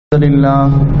لله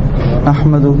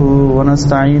نحمده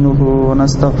ونستعينه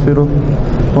ونستغفره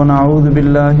ونعوذ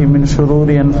بالله من شرور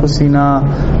أنفسنا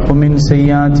ومن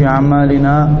سيئات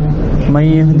أعمالنا من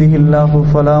يهده الله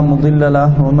فلا مضل له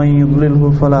ومن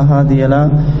يضلله فلا هادي له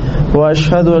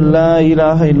وأشهد أن لا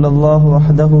إله إلا الله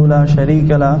وحده لا شريك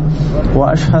له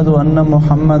وأشهد أن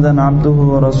محمدا عبده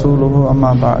ورسوله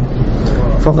أما بعد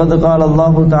فقد قال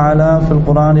الله تعالى في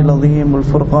القرآن العظيم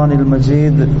والفرقان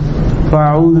المجيد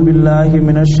فأعوذ بالله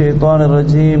من الشيطان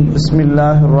الرجيم بسم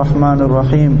الله الرحمن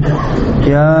الرحيم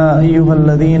يا أيها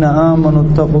الذين آمنوا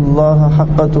اتقوا الله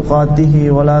حق تقاته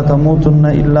ولا تموتن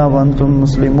إلا وأنتم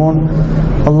مسلمون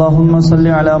اللهم صل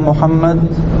على محمد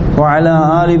وعلى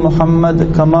آل محمد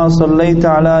كما صليت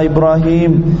على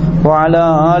إبراهيم وعلى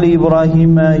آل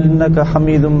إبراهيم إنك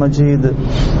حميد مجيد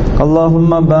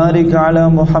اللهم بارك على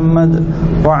محمد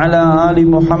وعلى آل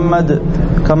محمد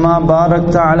كما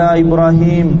باركت على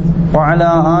إبراهيم وعلى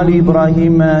آل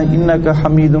إبراهيم إنك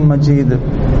حميد مجيد.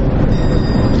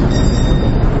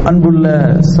 அன்புள்ள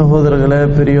சகோதரர்களே,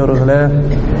 பெரியோர்களே,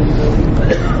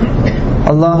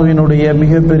 அல்லாஹ்வினுடைய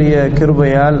மிகப்பெரிய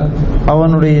கிருபையால்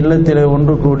அவனுடைய இல்லத்திலே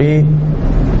ஒன்று கூடி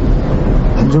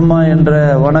ஜும்மா என்ற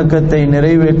வணக்கத்தை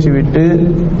நிறைவேற்றிவிட்டு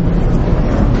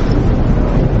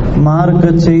மார்க்க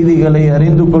செய்திகளை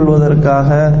அறிந்து கொள்வதற்காக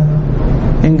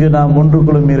இங்கு நாம் ஒன்று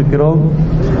குழுமி இருக்கிறோம்.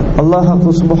 அல்லாஹ்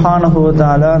சுப்ஹானஹு வ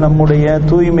தஆலா நம்முடைய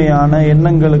தூய்மையான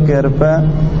எண்ணங்களுக்கு ஏற்ப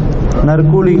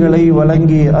நற்கூலிகளை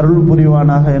வழங்கி அருள்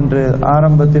புரிவானாக என்று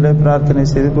ஆரம்பத்திலே பிரார்த்தனை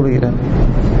செய்து கொள்கிறேன்.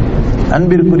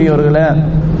 அன்பிற்குரியவர்களே,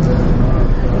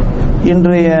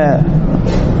 இன்றைய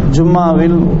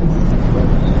ஜும்மாவில்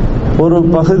ஒரு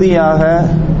பகுதியாக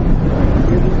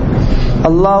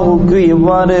அல்லாஹ்வுக்கு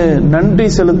எவ்வாறு நன்றி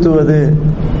செலுத்துவது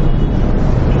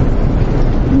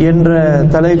என்ற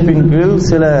தலைப்பின் கீழ்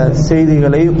சில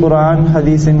செய்திகளை குர்ஆன்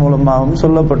ஹதீஸின் மூலமாகவும்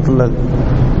சொல்லப்பட்டுள்ளது.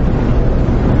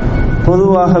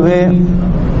 பொதுவாகவே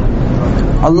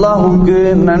அல்லாஹ்வுக்கு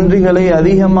நன்றிகளை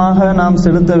அதிகமாக நாம்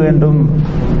செலுத்த வேண்டும்.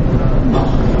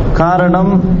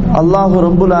 காரணம், அல்லாஹ்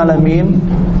ரப்புல் ஆலமீன்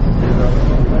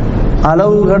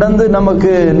அளவு கடந்து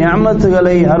நமக்கு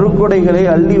நிஅமத்துகளை, அருட்கொடைகளை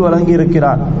அள்ளி வழங்கி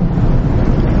இருக்கிறார்.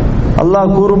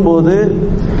 அல்லாஹ் கூறும்போது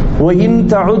وَإِن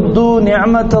تَعُدُّوا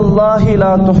نِعْمَةَ اللَّهِ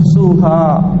لَا تُحْصُوهَا,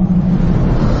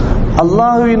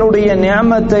 அல்லாஹ்வினுடைய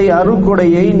நிஅமத்தை,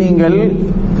 அருட்கொடையை நீங்கள்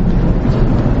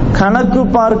கணக்கு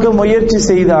பார்க்க முயற்சி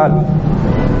செய்தால்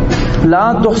லா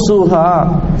துஹ்ஸூஹா,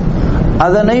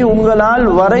 அதனை உங்களால்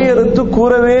வரையறுத்து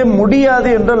கூறவே முடியாது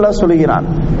என்று அல்லாஹ் சொல்கிறான்.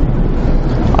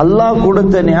 அல்லாஹ்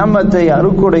கொடுத்த நிஅமத்தை,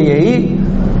 அருட்கொடையை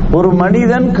ஒரு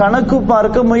மனிதன் கணக்கு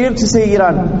பார்க்க முயற்சி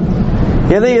செய்கிறான்.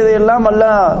 எதையெல்லாம்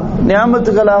அல்லாஹ்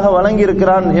நியாமத்துகளாக வழங்கி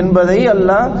இருக்கிறான் என்பதை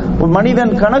அல்லாஹ்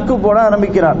மனிதன் கணக்கு போட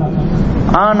ஆரம்பிக்கிறான்.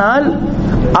 ஆனால்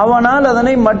அவனால்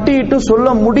அதனை மட்டியிட்டு சொல்ல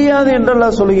முடியாது என்று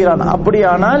அல்லாஹ் சொல்கிறான்.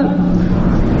 அப்படியானால்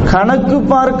கணக்கு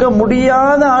பார்க்க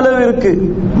முடியாத அளவிற்கு,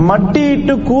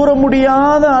 மட்டியிட்டு கூற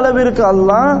முடியாத அளவிற்கு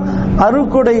அல்லாஹ்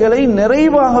அருட்கொடைகளை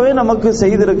நிறைவாகவே நமக்கு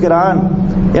செய்திருக்கிறான்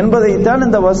என்பதைத்தான்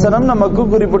இந்த வசனம் நமக்கு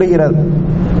குறிப்பிடுகிறது.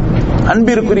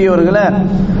 அன்பிற்குரியவர்களே,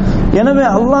 எனவே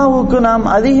அல்லாஹ்வுக்கு நாம்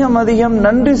அதிகம்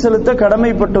நன்றி செலுத்த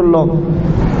கடமைப்பட்டுள்ளோம்.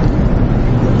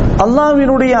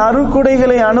 அல்லாஹ்வினுடைய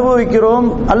அருட்கொடைகளை அனுபவிக்கிறோம்,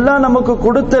 அல்லாஹ் நமக்கு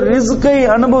கொடுத்த ரிஸ்கை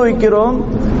அனுபவிக்கிறோம்.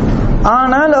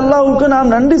 ஆனால் அல்லாஹ்வுக்கு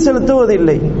நாம் நன்றி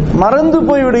செலுத்துவதில்லை, மறந்து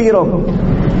போய்விடுகிறோம்.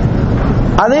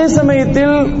 அதே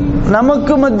சமயத்தில்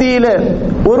நமக்கு மத்தியில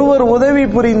ஒருவர் உதவி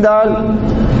புரிந்தால்,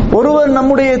 ஒருவர்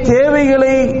நம்முடைய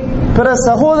தேவைகளை பிற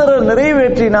சகோதரர்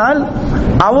நிறைவேற்றினால்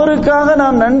அவருக்காக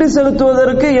நாம் நன்றி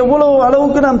செலுத்துவதற்கு எவ்வளவு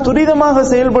அளவுக்கு நாம் துரிதமாக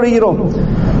செயல்படுகிறோம்.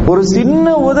 ஒரு சின்ன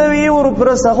உதவியை ஒரு பிற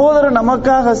சகோதரர்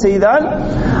நமக்காக செய்தால்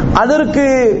அதற்கு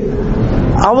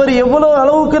அவர் எவ்வளவு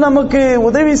அளவுக்கு நமக்கு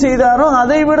உதவி செய்தாரோ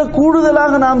அதைவிட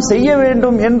கூடுதலாக நாம் செய்ய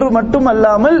வேண்டும் என்று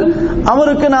மட்டுமல்லாமல்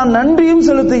அவருக்கு நாம் நன்றியும்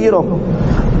செலுத்துகிறோம்.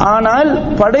 ஆனால்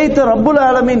படைத்த ரப்புல்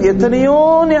ஆலமீன் எத்தனையோ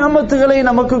நியாமத்துகளை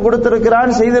நமக்கு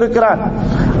கொடுத்திருக்கிறான், செய்திருக்கிறான்.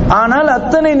 ஆனால்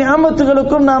அத்தனை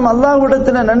நியாமத்துகளுக்கும் நாம்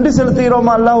அல்லாஹ்விடத்தில் நன்றி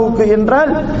செலுத்துகிறோமா அல்லாஹ்வுக்கு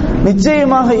என்றால்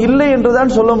நிச்சயமாக இல்லை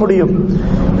என்றுதான் சொல்ல முடியும்.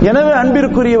 எனவே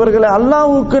அன்பிற்குரியவர்களே,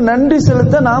 அல்லாஹ்வுக்கு நன்றி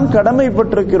செலுத்த நாம்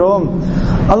கடமைப்பட்டிருக்கிறோம்.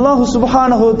 அல்லாஹ்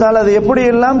சுப்ஹானஹு வ தஆலா அதை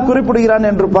எப்படியெல்லாம் குறிப்பிடுகிறான்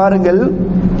என்று பாருங்கள்.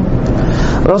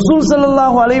 ரசூல்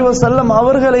ஸல்லல்லாஹு அலைஹி வஸல்லம்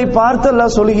அவர்களை பார்த்து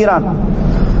அல்லாஹ் சொல்கிறான்,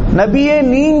 நபியே,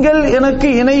 நீங்கள் எனக்கு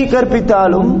இணை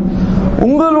கற்பித்தாலும்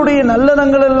உங்களுடைய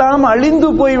நல்லறங்கள் எல்லாம் அழிந்து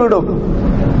போய்விடும்.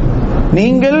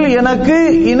 நீங்கள் எனக்கு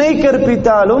இணை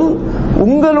கற்பித்தாலும்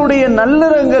உங்களுடைய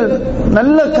நல்லறங்கள்,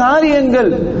 நல்ல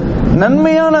காரியங்கள்,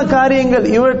 நன்மையான காரியங்கள்,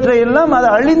 இவற்றையெல்லாம் அது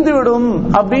அழிந்துவிடும்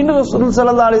அப்படின்னு ரசூல்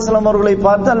ஸல்லல்லாஹு அலைஹி வஸல்லம் அவர்களை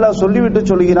பார்த்து அல்லாஹ் சொல்லிவிட்டு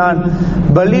சொல்கிறான்,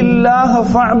 பலில்லாஹ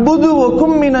ஃபஅபுது வ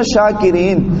கும் மினஷ்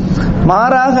ஷாக்கிரீன்.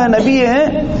 மாறாக நபியே,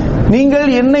 நீங்கள்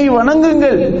என்னை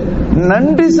வணங்குங்கள்,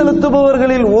 நன்றி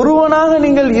செலுத்துபவர்களில் ஒருவனாக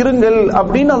நீங்கள் இருங்கள்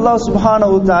அப்படின்னு அல்லாஹ்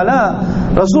சுப்ஹானஹு வ தஆலா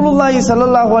ரசூலுல்லாஹி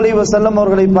ஸல்லல்லாஹு அலைஹி வஸல்லம்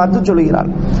அவர்களை பார்த்து சொல்கிறார்.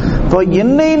 இப்போ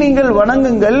என்னை நீங்கள்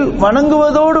வணங்குங்கள்,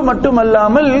 வணங்குவதோடு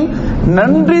மட்டுமல்லாமல்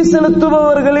நன்றி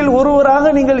செலுத்துபவர்களில்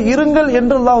ஒருவராக நீங்கள் இருங்கள்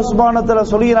என்று அல்லாஹ் சுப்ஹானஹு வ தஆலா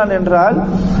சொல்கிறான் என்றால்,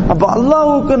 அப்ப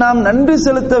அல்லாஹ்வுக்கு நாம் நன்றி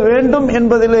செலுத்த வேண்டும்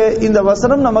என்பதிலே இந்த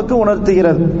வசனம் நமக்கு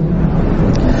உணர்த்துகிறது.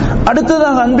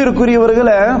 அடுத்ததாக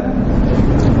அன்பிற்குரியவர்களே,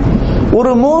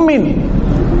 ஒரு மூமின்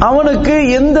அவனுக்கு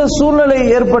எந்த சூழ்நிலை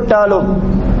ஏற்பட்டாலும்,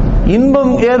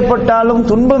 இன்பம் ஏற்பட்டாலும்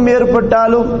துன்பம்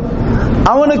ஏற்பட்டாலும்,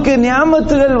 அவனுக்கு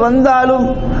நியாமத்துகள் வந்தாலும்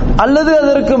அல்லது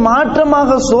அதற்கு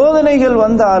மாற்றமாக சோதனைகள்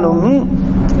வந்தாலும்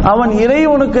அவன்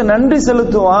இறைவனுக்கு நன்றி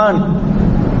செலுத்துவான்.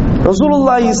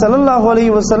 ரசூலுல்லாஹி ஸல்லல்லாஹு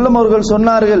அலைஹி வஸல்லம் அவர்கள்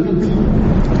சொன்னார்கள்,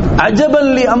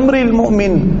 அஜபல் லி அம்ரில்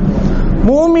முஃமின்,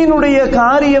 மூமினுடைய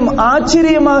காரியம்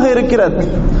ஆச்சரியமாக இருக்கிறது.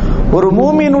 ஒரு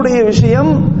மூமினுடைய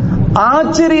விஷயம்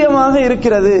ஆச்சரியமாக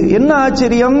இருக்கிறது. என்ன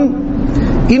ஆச்சரியம்?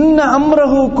 இன்ன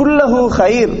அம்ரஹு குல்லஹு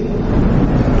கைர்,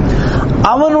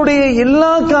 அவனுடைய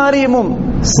எல்லா காரியமும்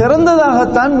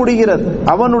சிறந்ததாகத்தான் முடிகிறது.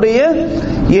 அவனுடைய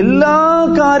எல்லா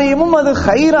காரியமும் அது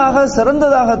கைராக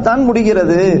சிறந்ததாகத்தான்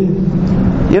முடிகிறது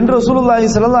என்று ரசூலுல்லாஹி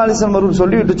ஸல்லல்லாஹு அலைஹி வஸல்லம் அவர்கள்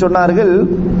சொல்லிவிட்டு சொன்னார்கள்,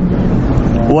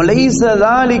 வலைஸ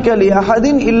ஸாலிக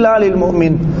லிஅஹதின் இல்லா லில்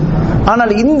முஃமின்.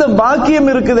 ஆனால் இந்த பாக்கியம்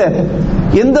இருக்குதே,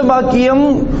 எந்த பாக்கியம்?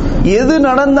 எது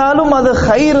நடந்தாலும் அது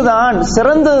கைர் தான்,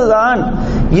 சிறந்ததுதான்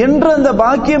என்ற அந்த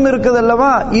பாக்கியம் இருக்குது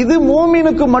அல்லவா, இது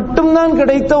மூமினுக்கு மட்டும்தான்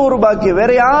கிடைத்த ஒரு பாக்கியம்,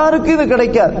 வேற யாருக்கு இது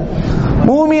கிடைக்காது.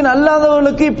 மூமின்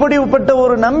அல்லாதவர்களுக்கு இப்படிப்பட்ட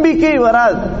ஒரு நம்பிக்கை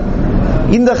வராது.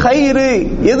 இந்த கைரு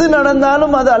எது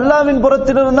நடந்தாலும் அது அல்லாஹ்வின்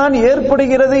புறத்திலிருந்தான்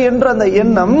ஏற்படுகிறது என்ற அந்த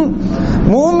எண்ணம்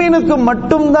மூமினுக்கு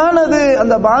மட்டும்தான் அது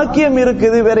அந்த பாக்கியம்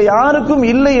இருக்குது, வேற யாருக்கும்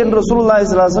இல்லை என்று ரசூலுல்லாஹி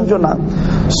ஸல்லல்லாஹு அலைஹி வஸல்லம் சொன்னார்.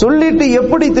 சொல்லிட்டு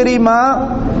எப்படி தெரியுமா,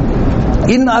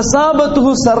 இன்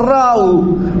அஸாபத்துஹு ஸர்ராஉ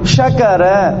ஷக்கர,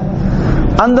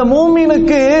 அந்த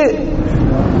மூமினுக்கு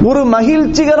ஒரு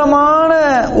மகிழ்ச்சிகரமான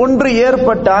ஒன்று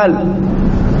ஏற்பட்டால்,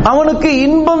 அவனுக்கு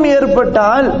இன்பம்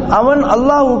ஏற்பட்டால் அவன்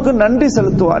அல்லாஹ்வுக்கு நன்றி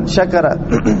செலுத்துவான். ஷக்கர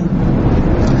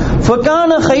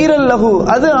ஃபகான கைரல் லஹு,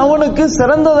 அது அவனுக்கு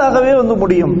சிறந்ததாகவே வந்து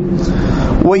முடியும்.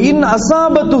 வஇன்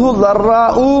அஸாபத்துஹு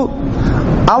ஸர்ராஉ,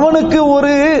 அவனுக்கு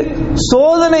ஒரு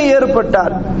சோதனை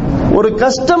ஏற்பட்டால், ஒரு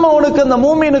கஷ்டம் அவனுக்கு அந்த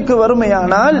மூமினுக்கு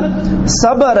வறுமையானால்,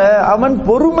 சபர, அவன்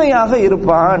பொறுமையாக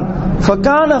இருப்பான்.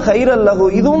 ஃபகான கைரல் லஹு,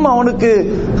 இதுவும் அவனுக்கு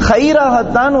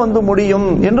கைராகத்தான் வந்து முடியும்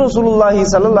என்று ரசூலுல்லாஹி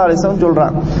ஸல்லல்லாஹு அலைஹி வஸல்லம்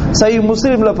சொல்றாங்க. சஹீஹ்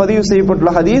முஸ்லிம்ல பதிவு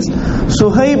செய்யப்பட்டுள்ள ஹதீஸ்,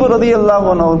 சுஹைப் ரலியல்லாஹு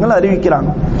அன்ஹு அவர்கள்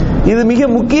அறிவிக்கிறாங்க. இது மிக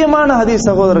முக்கியமான ஹதீஸ்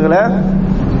சகோதரர்களே.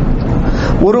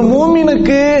 ஒரு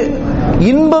மூமினுக்கு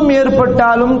இன்பம்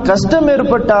ஏற்பட்டாலும் கஷ்டம்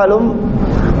ஏற்பட்டாலும்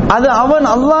அது அவன்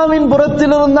அல்லாஹ்வின்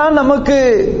புறத்திலிருந்தான் நமக்கு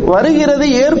வருகிறது,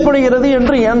 ஏற்படுகிறது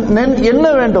என்று எண்ண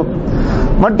வேண்டும்.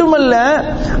 மட்டுமல்ல,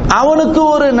 அவனுக்கு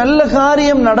ஒரு நல்ல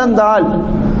காரியம் நடந்தால்,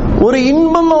 ஒரு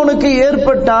இன்பம் அவனுக்கு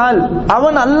ஏற்பட்டால்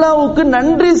அவன் அல்லாஹ்வுக்கு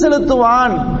நன்றி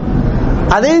செலுத்துவான்.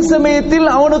 அதே சமயத்தில்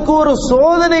அவனுக்கு ஒரு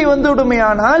சோதனை வந்து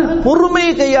விடுமையானால்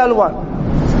பொறுமையை கையாளுவான்.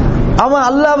 அவன்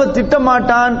அல்லாஹ்வை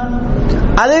திட்டமாட்டான்,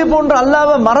 அதே போன்று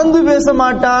அல்லாஹ்வை மறந்து பேச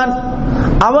மாட்டான்.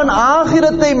 அவன்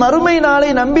ஆகிரத்தை, மறுமை நாளை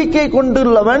நம்பிக்கை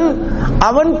கொண்டுள்ளவன்,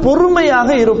 அவன் பொறுமையாக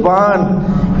இருப்பான்.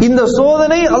 இந்த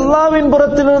சோதனை அல்லாஹ்வின்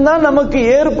புறத்திலிருந்தான் நமக்கு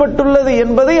ஏற்பட்டுள்ளது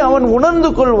என்பதை அவன் உணர்ந்து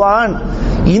கொள்வான்.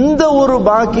 இந்த ஒரு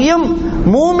பாக்கியம்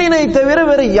மூமினை தவிர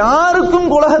வேற யாருக்கும்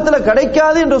உலகத்துல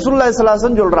கிடைக்காது என்று ரசூலுல்லாஹி ஸல்லல்லாஹு அலைஹி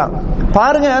வஸல்லம் சொல்றான்.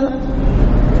 பாருங்க,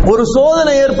 ஒரு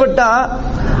சோதனை ஏற்பட்டா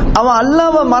அவன்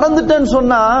அல்லாஹ்வை மறந்துட்டேன்னு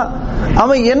சொன்னா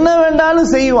அவன் என்ன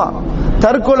வேண்டாலும் செய்வான்.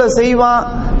 தற்கொலை செய்வான்,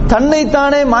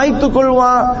 தன்னைத்தானே மாய்த்து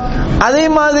கொள்வான். அதே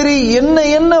மாதிரி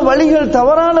என்ன வழிகள்,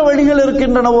 தவறான வழிகள்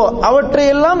இருக்கின்றனவோ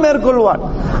அவற்றையெல்லாம் மேற்கொள்வான்.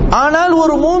 ஆனால்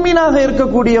ஒரு மூமினாக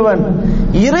இருக்கக்கூடியவன்,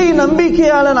 இறை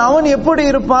நம்பிக்கையாளன், அவன் எப்படி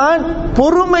இருப்பான்?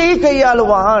 பொறுமையை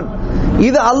கையாளுவான்.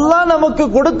 இது அல்லாஹ் நமக்கு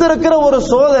கொடுத்திருக்கிற ஒரு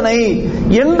சோதனை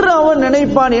என்று அவன்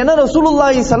நினைப்பான் என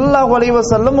ரசூலுல்லாஹி ஸல்லல்லாஹு அலைஹி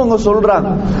வஸல்லம் அவங்க சொல்றாங்க.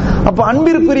 அப்ப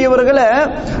அன்பிற்குரியவர்களே,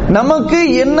 நமக்கு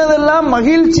என்னதெல்லாம்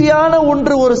மகிழ்ச்சியான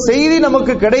ஒன்று, ஒரு செய்தி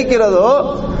நமக்கு கிடைக்கிறதோ,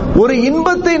 ஒரு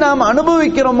இன்பத்தை நாம்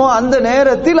அனுபவிக்கிறோமோ, அந்த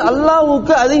நேரத்தில்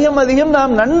அல்லாஹ்வுக்கு அதிகம்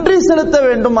நாம் நன்றி செலுத்த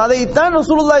வேண்டும். அதைத்தான்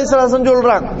ரசூலுல்லாஹி ஸல்லல்லாஹு அலைஹி வஸல்லம்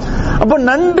சொல்றாங்க. அப்ப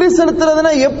நன்றி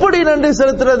செலுத்துறதுனா எப்படி நன்றி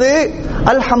செலுத்துறது?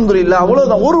 அல்ஹம்துலில்லாஹ்,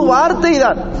 அவ்வளவுதான், ஒரு வார்த்தை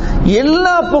தான்.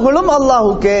 எல்லா புகழும்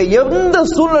அல்லாஹ்வுக்கே. எந்த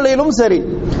சூழ்நிலையிலும் சரி,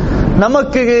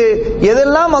 நமக்கு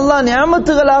எதெல்லாம் அல்லாஹ்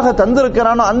நியாமத்துகளாக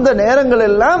தந்திருக்கிறானோ அந்த நேரங்கள்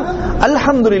எல்லாம்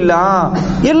அல்ஹம்துலில்லாஹ்,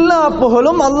 எல்லா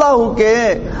புகழும் அல்லாஹ்வுக்கே,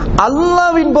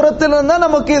 அல்லாஹ்வின் புறத்திலிருந்து தான்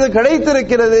நமக்கு இது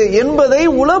கிடைத்திருக்கிறது என்பதை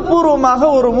உளப்பூர்வமாக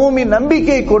ஒரு மூமின்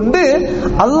நம்பிக்கை கொண்டு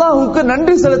அல்லாஹ்வுக்கு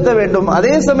நன்றி செலுத்த வேண்டும்.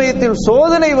 அதே சமயத்தில்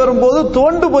சோதனை வரும்போது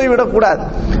தோண்டு போய்விடக்கூடாது,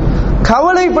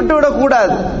 கவலைப்பட்டு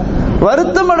விடக்கூடாது.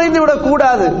 வருத்தம் அடைந்து விடக்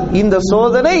கூடாது. இந்த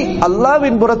சோதனை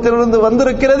அல்லாஹ்வின் புறத்திலிருந்து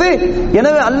வந்திருக்கிறது,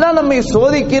 எனவே அல்லாஹ் நம்மை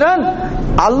சோதிக்கிறான்,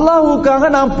 அல்லாஹ்வுக்காக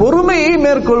நாம் பொறுமையை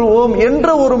மேற்கொள்வோம் என்ற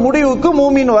ஒரு முடிவுக்கு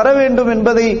மூமின் வர வேண்டும்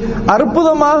என்பதை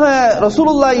அற்புதமாக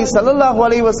ரசூலுல்லாஹி ஸல்லல்லாஹு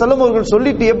அலைஹி வஸல்லம் அவர்கள்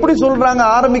சொல்லிட்டு எப்படி சொல்றாங்க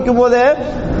ஆரம்பிக்கும் போதே,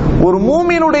 ஒரு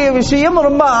மூமினுடைய விஷயம்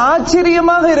ரொம்ப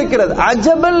ஆச்சரியமாக இருக்கிறது.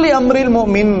 அஜபல் அம்ரில்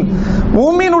மூமின்,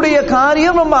 மூமினுடைய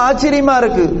காரியம் ரொம்ப ஆச்சரியமா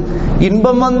இருக்கு.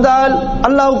 இன்பம் வந்தால்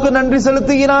அல்லாஹ்வுக்கு நன்றி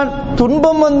செலுத்துகிறான்,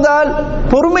 துன்பம் வந்தால்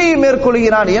பொறுமையை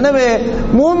மேற்கொள்கிறான். எனவே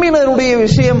மூமினருடைய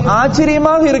விஷயம்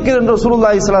ஆச்சரியமாக இருக்கிறது என்று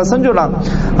ரசூலுல்லாஹி ஸல்லல்லாஹு அலைஹி வஸல்லம் சொன்னாங்க.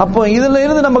 அப்போ இதுல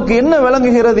இருந்து நமக்கு என்ன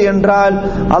விளங்குகிறது என்றால்,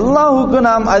 அல்லாஹ்வுக்கு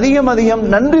நாம் அதிகம் அதிகம்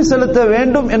நன்றி செலுத்த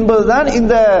வேண்டும் என்பதுதான்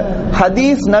இந்த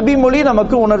ஹதீஸ் நபிமொழி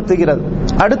நமக்கு உணர்த்துகிறது.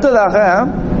 அடுத்ததாக,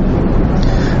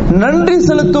 நன்றி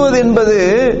செலுத்துவது என்பது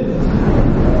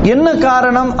என்ன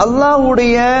காரணம்?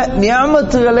 அல்லாஹ்வுடைய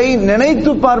நியாமத்துகளை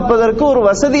நினைத்து பார்ப்பதற்கு ஒரு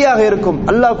வசதியாக இருக்கும்.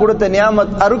 அல்லாஹ் கொடுத்த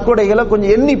நியாமத் அருக்கொடைகளை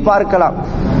கொஞ்சம் எண்ணி பார்க்கலாம்,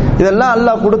 இதெல்லாம்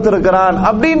அல்லாஹ் கொடுத்திருக்கிறான்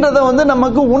அப்படின்றத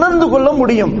நமக்கு உணர்ந்து கொள்ள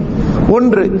முடியும்.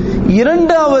 ஒன்று.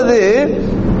 இரண்டாவது,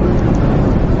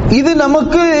 இது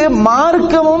நமக்கு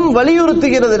மார்க்கமும்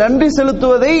வலியுறுத்துகிறது, நன்றி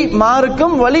செலுத்துவதை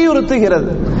மார்க்கம் வலியுறுத்துகிறது.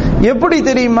 எப்படி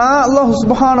தெரியுமா? அல்லாஹ்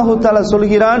சுப்ஹானஹு தஆலா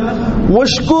சொல்கிறான்,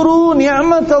 வஷ்குரு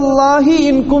நிஅமத்தல்லாஹி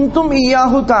இன் குன்தும்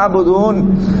இய்யாஹு தஅபுதூன்.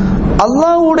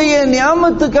 அல்லாஹ்வுடைய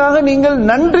நியாமத்துக்காக நீங்கள்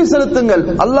நன்றி செலுத்துங்கள்,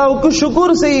 அல்லாஹ்வுக்கு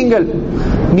ஷுக்ர் செய்யுங்கள்,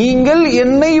 நீங்கள்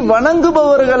என்னை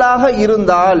வணங்குபவர்களாக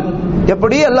இருந்தால்.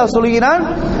 எப்படி அல்லாஹ் சொல்கிறான்?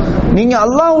 நீங்க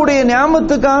அல்லாஹ்வுடைய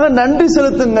நியாமத்துக்காக நன்றி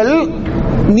செலுத்துங்கள்,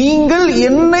 நீங்கள்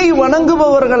என்னை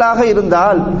வணங்குபவர்களாக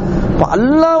இருந்தால்.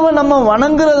 அல்லாஹ்வை நம்ம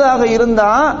வணங்குறதாக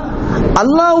இருந்தா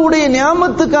அல்லாஹ்வுடைய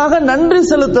நியாமத்துக்காக நன்றி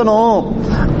செலுத்தணும்.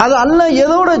 அது அல்லாஹ்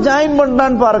எதோட ஜாயின்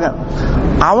பண்றான்னு பாருங்க.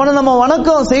 அவனை நம்ம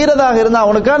வணக்கம் செய்யறதாக இருந்தா,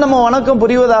 அவனுக்காக நம்ம வணக்கம்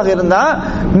புரிவதாக இருந்தா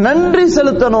நன்றி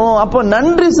செலுத்தணும். அப்ப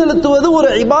நன்றி செலுத்துவது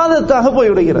ஒரு இபாதத்தாக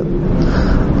போய்விடுகிறது.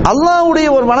 அல்லாஹ்வுடைய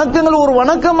ஒரு வணக்கங்கள் ஒரு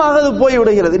வணக்கமாக அது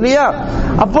போய்விடுகிறது இல்லையா?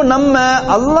 அப்போ நம்ம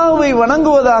அல்லாஹ்வை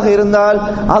வணங்குவதாக இருந்தால்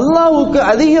அல்லாஹ்வுக்கு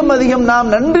அதிகம் அதிகம் நாம்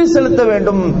நன்றி செலுத்த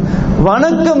வேண்டும்.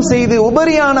 வணக்கம் செய்து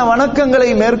உபரியான வணக்கங்களை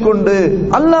மேற்கொண்டு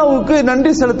அல்லாஹ்வுக்கு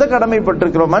நன்றி செலுத்த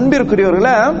கடமைப்பட்டிருக்கிறோம்.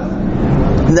 அன்பிற்குரியவர்களே,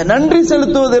 இந்த நன்றி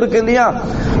செலுத்துவது இருக்கு இல்லையா,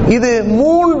 இது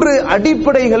 3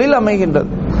 அடிப்படைகளில் அமைகின்றது.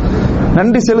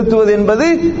 நன்றி செலுத்துவது என்பது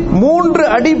 3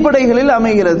 அடிப்படைகளில்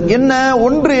அமைகிறது. என்ன?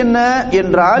 ஒன்று என்ன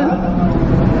என்றால்,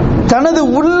 தனது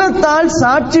உள்ளத்தால்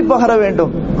சாட்சி பகர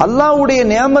வேண்டும். அல்லாஹ்வுடைய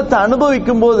நியாமத்தை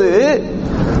அனுபவிக்கும் போது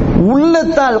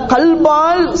உள்ளத்தால்,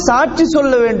 கல்பால் சாட்சி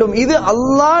சொல்ல வேண்டும், இது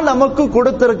அல்லாஹ் நமக்கு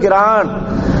கொடுத்திருக்கிறான்,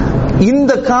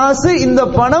 இந்த காசு இந்த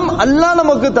பணம் அல்லாஹ்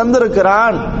நமக்கு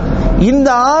தந்திருக்கிறான், இந்த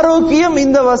ஆரோக்கியம்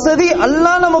இந்த வசதி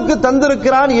அல்லாஹ் நமக்கு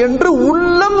தந்திருக்கிறான் என்று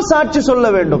உள்ளம் சாட்சி சொல்ல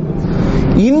வேண்டும்.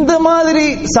 இந்த மாதிரி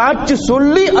சாட்சி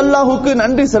சொல்லி அல்லாஹ்வுக்கு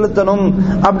நன்றி செலுத்தணும்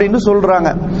அப்படின்னு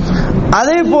சொல்றாங்க.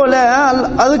 அதே போல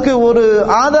அதுக்கு ஒரு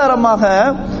ஆதாரமாக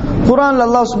குர்ஆன்ல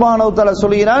அல்லாஹ் சுப்ஹானஹு வ தஆலா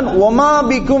சொல்கிறான், வமா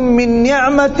பிகும் மின்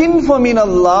நிஅமத்தின்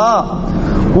ஃபமினல்லாஹ்.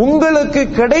 உங்களுக்கு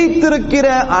கிடைத்திருக்கிற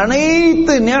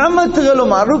அனைத்து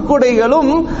நிஅமத்துகளும்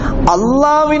அருட்கொடைகளும்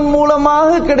அல்லாஹ்வின்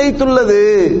மூலமாக கிடைத்துள்ளது.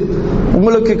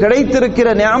 உங்களுக்கு கிடைத்திருக்கிற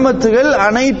நிஅமத்துகள்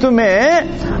அனைத்துமே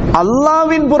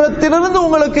அல்லாஹ்வின் புறத்திலிருந்து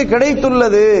உங்களுக்கு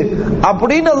கிடைத்துள்ளது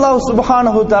அப்படின்னு அல்லாஹ்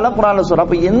சுப்ஹானஹு வ தஆலா குர்ஆன்ல சொல்றார்.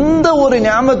 அப்ப எந்த ஒரு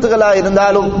நிஅமத்துகளா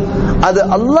இருந்தாலும் அது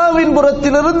அல்லாஹ்வின்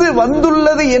புறத்திலிருந்து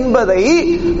வந்துள்ளது என்பதை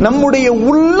நம்முடைய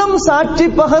உள்ளம் சாட்சி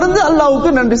பகர்ந்து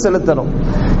அல்லாஹ்வுக்கு நன்றி செலுத்தணும்.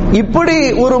 இப்படி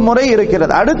ஒரு முறை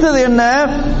இருக்கிறது. அடுத்தது என்ன?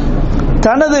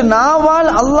 தனது நாவால்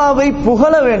அல்லாஹ்வை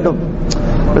புகழ வேண்டும்.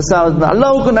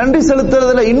 அல்லாஹ்வுக்கு நன்றி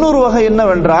செலுத்துறதுல இன்னொரு வகை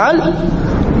என்னவென்றால்,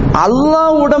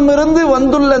 அல்லாஹ்விடமிருந்து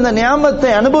வந்துள்ள அந்த நியாமத்தை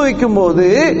அனுபவிக்கும் போது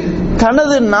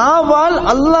தனது நாவால்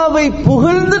அல்லாஹ்வை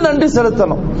புகழ்ந்து நன்றி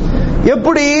செலுத்தணும்.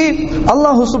 எப்படி?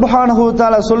 அல்லாஹ் சுப்ஹானஹு வ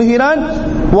தஆலா சொல்கிறான்,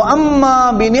 வ அம்மா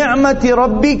பிநிஅமதி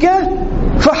ரப்பிக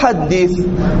ஃபஹத்திஸ்.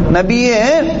 நபியே,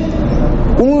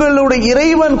 உங்களுடைய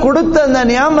இறைவன் கொடுத்த அந்த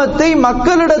நியாமத்தை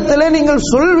மக்களிடத்திலே நீங்கள்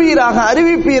சொல்வீராக,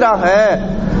 அறிவிப்பீராக.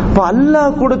 இப்ப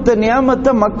அல்லாஹ் கொடுத்த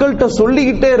நியாமத்தை மக்கள்கிட்ட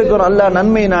சொல்லிக்கிட்டே இருக்கிறோம். அல்லாஹ்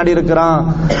நன்மையை நாடி இருக்கிறான்,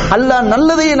 அல்லாஹ்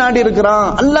நல்லதையே நாடி இருக்கிறான்,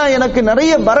 அல்லாஹ் எனக்கு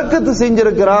நிறைய பரக்கத்து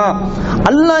செஞ்சிருக்கிறான்,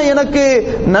 அல்லாஹ் எனக்கு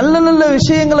நல்ல நல்ல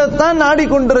விஷயங்களை தான் நாடி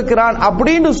கொண்டிருக்கிறான்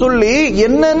அப்படின்னு சொல்லி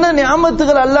என்னென்ன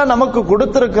நியாமத்துகள் அல்லாஹ் நமக்கு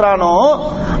கொடுத்திருக்கிறானோ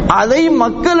அதை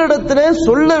மக்களிடத்திலே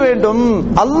சொல்ல வேண்டும்.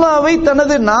 அல்லாஹ்வை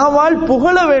தனது நாவால்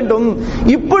புகழ வேண்டும்.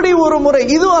 இப்படி ஒரு முறை,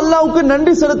 இது அல்லாஹ்வுக்கு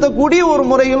நன்றி செலுத்தக்கூடிய ஒரு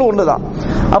முறைகள் ஒன்றுதான்.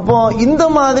 அப்போ இந்த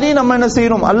மாதிரி நம்ம என்ன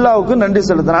செய்யணும்? அல்லாஹ்வுக்கு நன்றி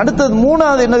செலுத்தணும். அடுத்தது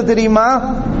மூணாவது என்ன தெரியுமா?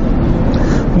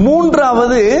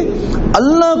 மூன்றாவது,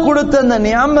 அல்லாஹ் கொடுத்த அந்த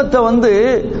நியாமத்தை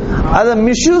அதை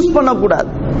மிஸ்யூஸ் பண்ணக்கூடாது.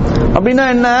 அப்படின்னா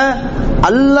என்ன?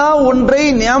 அல்லாஹ் ஒன்றை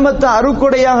நியாமத்தை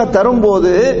அருட்கொடையாக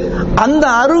தரும்போது அந்த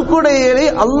அருக்குடைகளை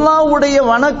அல்லாஹ்வுடைய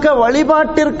வணக்க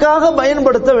வழிபாட்டிற்காக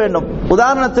பயன்படுத்த வேண்டும்.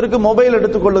 உதாரணத்திற்கு மொபைல்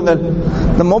எடுத்துக்கொள்ளுங்கள்.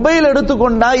 இந்த மொபைல்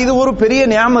எடுத்துக்கொண்டா இது ஒரு பெரிய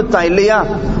நியாமத் தான் இல்லையா?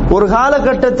 ஒரு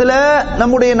காலகட்டத்தில்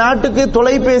நம்முடைய நாட்டுக்கு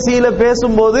தொலைபேசியில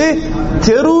பேசும்போது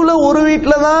தெருவுல ஒரு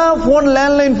வீட்டுல தான் போன்,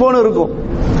 லேண்ட்லைன் போன் இருக்கும்.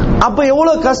 அப்ப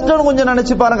எவ்வளவு கஷ்டம் கொஞ்சம்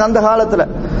நினைச்சு பாருங்க. அந்த காலத்துல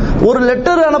ஒரு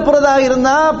லெட்டர் அனுப்புறதா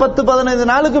இருந்தா 10-15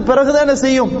 நாளுக்கு பிறகுதான் என்ன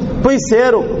செய்யும், போய்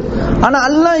சேரும். ஆனா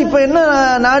அல்லாஹ் இப்ப என்ன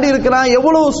நாடி இருக்கிறான்,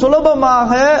 எவ்வளவு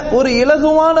சுலபமாக ஒரு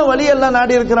இலகுவான வழி எல்லாம்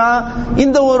நாடி இருக்கிறான்.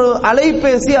 இந்த ஒரு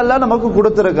அலைபேசி அல்லாஹ் நமக்கு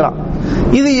கொடுத்திருக்கிறான்.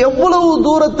 இது எவ்வளவு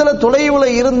தூரத்துல தொலைவுல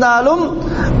இருந்தாலும்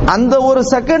அந்த ஒரு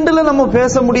செகண்ட்ல நம்ம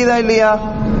பேச முடியுதா இல்லையா?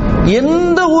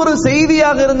 எந்த ஒரு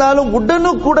செய்தியாக இருந்தாலும்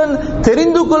உடனுக்குடன்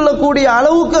தெரிந்து கொள்ளக்கூடிய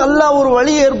அளவுக்கு அல்லாஹ் ஒரு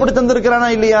வழியை ஏற்படுத்தி தந்திருக்கிறானா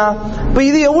இல்லையா? இப்ப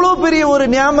இது எவ்வளவு பெரிய ஒரு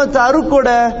நியாமத்து,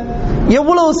 அருக்கொடை.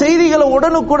 எவ்வளவு செய்திகளை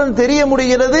உடனுக்குடன் தெரிய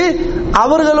முடிகிறது,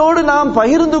 அவர்களோடு நாம்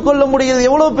பகிர்ந்து கொள்ள முடிகிறது,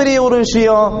 எவ்வளவு பெரிய ஒரு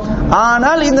விஷயம்.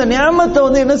 ஆனால் இந்த நியாமத்தை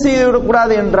என்ன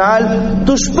செய்யக்கூடாது என்றால்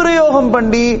துஷ்பிரயோகம்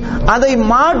பண்ணி அதை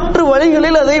மாற்று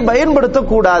வழிகளில் அதை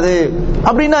பயன்படுத்தக்கூடாது.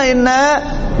 அப்படின்னா என்ன,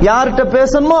 யார்கிட்ட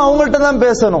பேசணுமோ அவங்கள்ட்ட தான்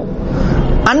பேசணும்,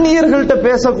 அந்நியர்கள்ட்ட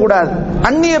பேசக்கூடாது,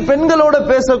 அந்நிய பெண்களோட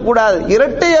பேசக்கூடாது,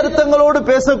 இரட்டை அர்த்தங்களோடு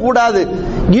பேசக்கூடாது.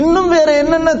 இன்னும் வேற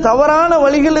என்னென்ன தவறான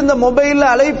வழிகள் இந்த மொபைல்ல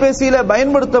அலைபேசியில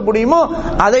பயன்படுத்த முடியுமோ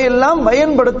அதையெல்லாம்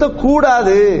பயன்படுத்த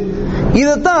கூடாது.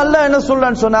 இதைத்தான் அல்லாஹ் என்ன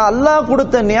சொல்றான்னு சொன்னா, அல்லாஹ்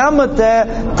கொடுத்த நியாமத்தை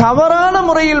தவறான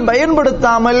முறையில்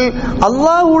பயன்படுத்தாமல்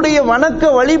அல்லாஹ்வுடைய வணக்க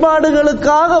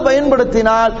வழிபாடுகளுக்காக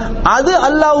பயன்படுத்தினால் அது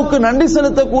அல்லாஹ்வுக்கு நன்றி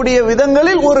செலுத்தக்கூடிய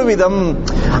விதங்களில் ஒரு விதம்.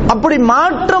 அப்படி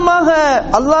மாற்றமாக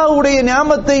அல்லாஹ்வுடைய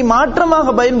நியாமத்தை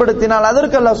மாற்றமாக பயன்படுத்தினால்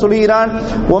அதற்கு அல்லாஹ் சொல்கிறான்,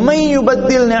 ஒமை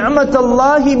யுபத்தில்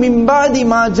நிஅமத்தல்லாஹி மின் பாதி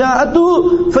மா ஜாஅது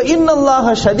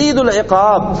ஃபஇன்னல்லாஹ ஷதீதுல்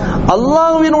இகாப்.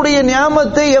 அல்லாஹ்வினுடைய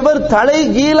நியாமத்தை எவர்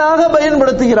தலைகீழாக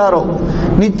பயன்படுத்துகிறாரோ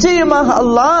நிச்சயமாக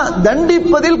அல்லாஹ்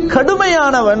தண்டிப்பதில்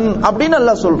கடுமையானவன் அப்படின்னு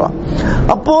அல்லாஹ் சொல்றான்.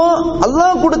 அப்போ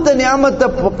அல்லாஹ் கொடுத்த நியாமத்தை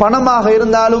பணமாக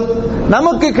இருந்தாலும்,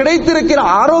 நமக்கு கிடைத்திருக்கிற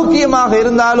ஆரோக்கியமாக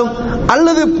இருந்தாலும்,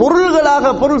 அல்லது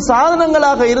பொருள்களாக பொருள்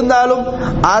சாதனங்களாக இருந்தாலும்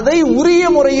அதை உரிய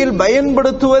முறையில்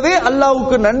பயன்படுத்துவதே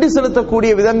அல்லாஹ்வுக்கு நன்றி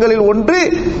செலுத்தக்கூடிய விதங்களில் ஒன்று.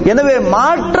 எனவே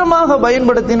மாற்றமாக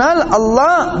பயன்படுத்தினால்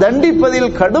அல்லாஹ்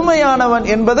தண்டிப்பதில் கடுமையானவன்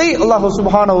என்பதை அல்லாஹ்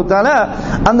சுப்ஹானஹு வ தஆலா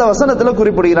அந்த வசனத்தில்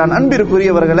குறிப்பிடுகிறான்.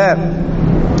 அன்பிற்குரியவர்களே,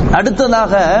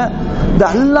 அடுத்ததாக இந்த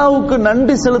அல்லாஹ்வுக்கு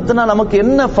நன்றி செலுத்தினா நமக்கு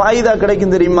என்ன ஃபாயிதா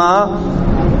கிடைக்கும் தெரியுமா?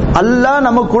 அல்லாஹ்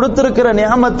நமக்கு கொடுத்திருக்கிற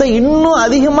நியாமத்தை இன்னும்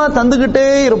அதிகமா தந்துகிட்டே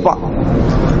இருப்பான்.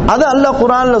 அது அல்லாஹ்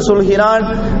குர்ஆன்ல சொல்கிறான்,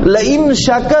 லஇன்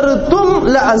ஷகர்தும்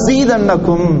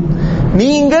லஅஸீதன்னகும்.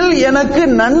 நீங்கள் எனக்கு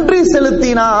நன்றி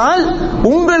செலுத்தினால்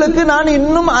உங்களுக்கு நான்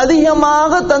இன்னும்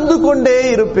அதிகமாக தந்து கொண்டே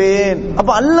இருப்பேன். அப்ப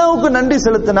அல்லாஹ்வுக்கு நன்றி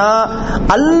செலுத்தினா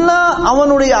அல்லாஹ்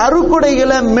அவனுடைய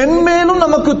அருக்குடைகளை மென்மேலும்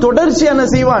நமக்கு தொடர்ச்சியான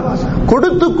செய்வான்,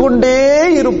 கொடுத்து கொண்டே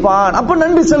இருப்பான். அப்ப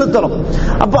நன்றி செலுத்தணும்.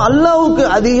 அப்ப அல்லாஹ்வுக்கு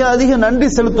அதிக அதிக நன்றி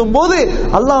செலுத்தும் போது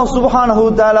அல்லாஹ் சுப்ஹானஹு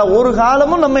வ தஆலா ஒரு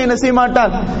காலமும் நம்ம என்ன செய்ய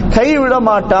மாட்டான், கைவிட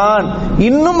மாட்டான்.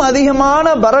 இன்னும்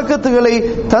அதிகமான பரக்கத்துகளை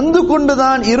தந்து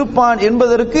கொண்டுதான் இருப்பான்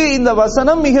என்பதற்கு இந்த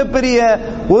வசனம் மிகப்பெரிய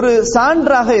ஒரு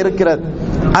சான்றாக இருக்கிறது.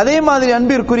 அதே மாதிரி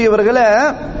அன்பிற்குரியவர்களே,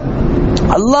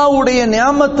 அல்லாஹ்வுடைய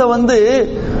நியாமத்தை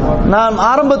நான்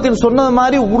ஆரம்பத்தில் சொன்னது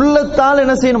மாதிரி உள்ளத்தால்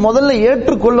என்ன செய்யணும், முதல்ல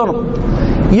ஏற்றுக்கொள்ளணும்.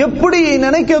 எப்படி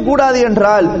நினைக்க கூடாது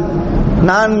என்றால்,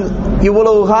 நான்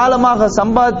இவ்வளவு காலமாக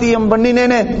சம்பாத்தியம்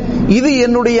பண்ணினேனே, இது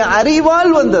என்னுடைய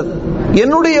அறிவால் வந்தது,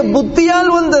 என்னுடைய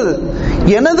புத்தியால் வந்தது,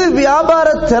 எனது வியாபார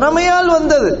திறமையால்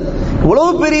வந்தது.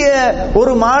 இவ்வளவு பெரிய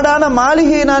ஒரு மாடான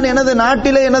மாளிகையை நான் எனது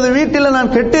நாட்டிலே எனது வீட்டில்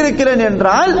நான் கெட்டிருக்கிறேன்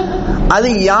என்றால் அது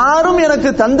யாரும் எனக்கு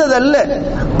தந்ததல்ல,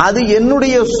 அது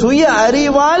என்னுடைய சுய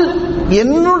அறிவால்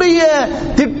என்னுடைய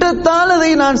திட்டத்தால் அதை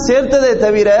நான் சேர்த்ததே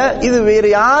தவிர இது வேறு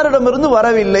யாரிடமிருந்து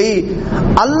வரவில்லை.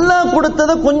 அல்லாஹ்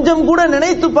கொடுத்ததை கொஞ்சம் கூட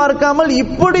நினைத்து பார்க்காமல்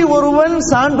இப்படி ஒருவன்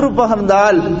சான்று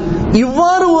பகர்ந்தால்,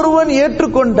 இவ்வாறு ஒருவன்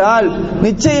ஏற்றுக்கொண்டால்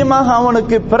நிச்சயமாக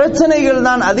அவனுக்கு பிரச்சனைகள்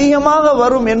தான் அதிகமாக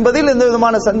வரும் என்பதில் எந்த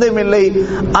விதமான சந்தேகம் இல்லை.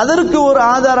 அதற்கு ஒரு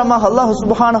ஆதாரமாக அல்லாஹ்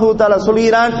சுப்ஹானஹு வ தஆலா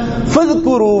சொல்கிறான்,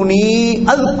 ஃபத்குரூனி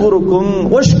அஸ்குருக்கும்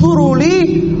வஷ்குரூலி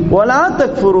வலா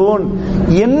தக்ஃபுரூன்.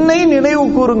 என்னை நினைவு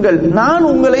கூறுங்கள், நான்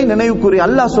உங்களை நினைவு கூறி.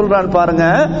 அல்லாஹ் சொல்றான் பாருங்க,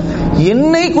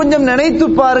 என்னை கொஞ்சம் நினைத்து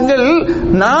பாருங்கள்,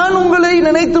 நான் உங்களை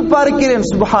நினைத்து பார்க்கிறேன்.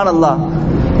 சுப்ஹானல்லாஹ்.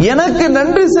 எனக்கு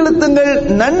நன்றி செலுத்துங்கள்,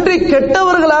 நன்றி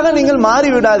கெட்டவர்களாக நீங்கள்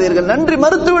மாறிவிடாதீர்கள், நன்றி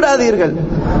மறுத்து விடாதீர்கள்.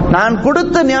 நான்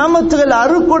கொடுத்த நியாமத்துகள்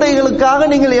அருக்குடைகளுக்காக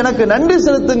நீங்கள் எனக்கு நன்றி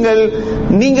செலுத்துங்கள்,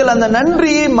 நீங்கள் அந்த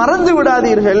நன்றியை மறந்து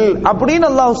விடாதீர்கள் அப்படின்னு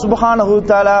அல்லாஹ் சுப்ஹானஹு வ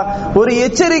தஆலா ஒரு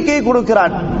எச்சரிக்கை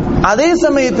கொடுக்கிறான். அதே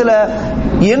சமயத்தில்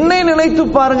என்னை நினைத்து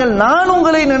பாருங்கள், நான்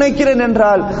உங்களை நினைக்கிறேன்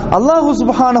என்றால் அல்லாஹ்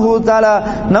சுப்ஹானஹு வ தஆலா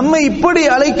நம்மை இப்படி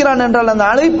அழைக்கிறான் என்றால் அந்த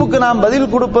அழைப்புக்கு நாம்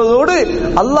பதில் கொடுப்பதோடு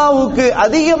அல்லாஹ்வுக்கு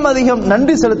அதிகம் அதிகம்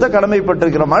நன்றி செலுத்த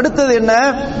கடமைப்பட்டிருக்கிறோம். அடுத்தது என்ன?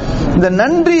 இந்த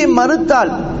நன்றியை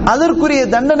மறுத்தால் அதற்குரிய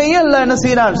தண்டனையை அல்லாஹ் என்ன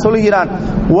செய்கிறான், சொல்கிறான்.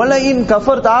 வலையின்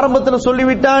கஃபர், ஆரம்பத்தில்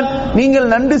சொல்லிவிட்டான், நீங்கள்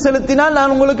நன்றி செலுத்தினால்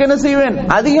நான் உங்களுக்கு என்ன செய்வேன்,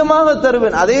 அதிகமாக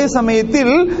தருவேன். அதே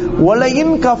சமயத்தில்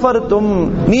வலையின் கஃபர்தும்,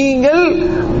 நீங்கள்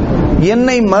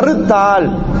என்னை மறுத்தால்,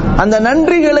 அந்த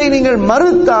நன்றிகளை நீங்கள்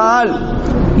மறுத்தால்,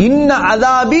 இன்ன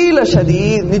அதாபி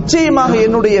லஷதீத், நிச்சயமாக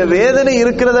என்னுடைய வேதனை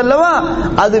இருக்கிறது அல்லவா,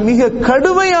 அது மிக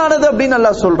கடுமையானது அப்படின்னு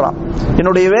அல்லாஹ் சொல்றான்.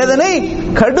 என்னுடைய வேதனை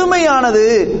கடுமையானது.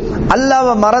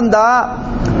 அல்லாஹ்வை மறந்தா,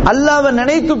 அல்லாஹ்வை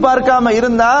நினைத்து பார்க்காம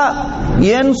இருந்தா,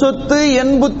 என் சொத்து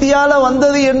என் புத்தியால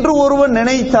வந்தது என்று ஒருவன்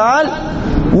நினைத்தால்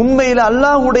உண்மையில்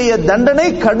அல்லாஹ்வுடைய தண்டனை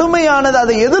கடுமையானது,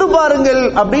 அதை எதிர்பாருங்கள்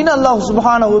அப்படின்னு அல்லாஹ்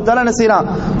சுப்ஹானஹு வ தஆலா என்ன செய்றான்,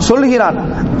 சொல்கிறான்.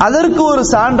 அதற்கு ஒரு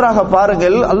சான்றாக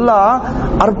பாருங்கள், அல்லாஹ்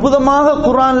அற்புதமாக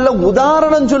குர்ஆன்ல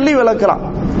உதாரணம் சொல்லி விளக்குறான்.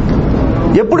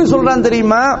 எப்படி சொல்றான்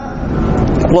தெரியுமா?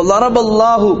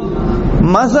 வலரபல்லாஹு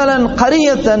மஸலன்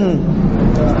கரியத்தன்,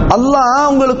 அல்லாஹ்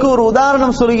உங்களுக்கு ஒரு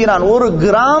உதாரணம் சொல்கிறான். ஒரு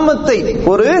கிராமத்தை,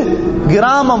 ஒரு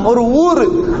கிராமம், ஒரு ஊர்,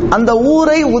 அந்த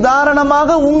ஊரை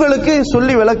உதாரணமாக உங்களுக்கு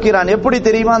சொல்லி விளக்கிறான். எப்படி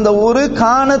தெரியுமா? அந்த ஊரு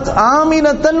கானத்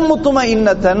ஆமினத்தன்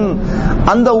முத்துமைன்னத்தன்,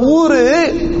 அந்த ஊரு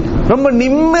ரொம்ப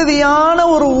நிம்மதியான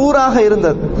ஒரு ஊராக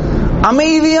இருந்தது,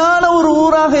 அமைதியான ஒரு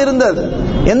ஊராக இருந்தது,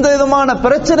 எந்த விதமான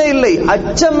பிரச்சனை இல்லை,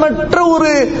 அச்சமற்ற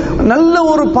ஒரு நல்ல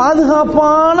ஒரு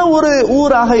பாதுகாப்பான ஒரு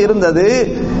ஊராக இருந்தது.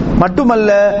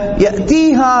 மட்டுமல்ல,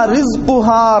 யதீஹா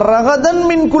ரிஸ்குஹா ரகதன்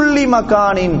மின் குல்லி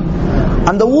மகானின்,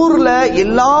 அந்த ஊர்ல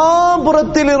எல்லா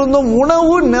புறத்திலிருந்தும்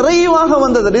உணவு நிறைவாக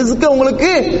வந்தது, ரிஸ்க்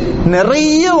உங்களுக்கு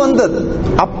நிறைய வந்தது.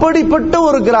 அப்படிப்பட்ட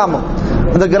ஒரு கிராமம்.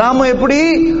 அந்த கிராமம் எப்படி?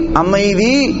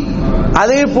 அமைதி,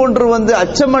 அதே போன்று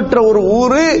அச்சமற்ற ஒரு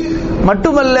ஊரு,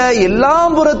 மட்டுமல்ல எல்லா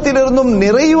புறத்திலிருந்தும்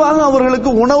நிறைவாக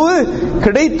அவர்களுக்கு உணவு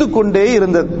கிடைத்து கொண்டே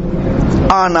இருந்தது.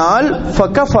 ஆனால்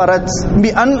ஃபகஃபரத்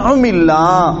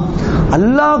பிஅன்உமில்லாஹ்,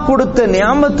 அல்லாஹ் கொடுத்த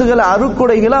நியாமத்துகளை,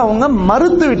 அருக்குடைகளை அவங்க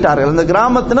மறுத்து விட்டார்கள். அந்த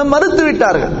கிராமத்தினர் மறுத்து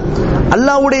விட்டார்கள்.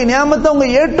 அல்லாஹ்வுடைய நியாமத்தை அவங்க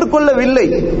ஏற்றுக்கொள்ளவில்லை,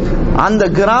 அந்த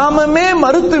கிராமமே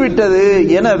மறுத்து விட்டது.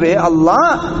 எனவே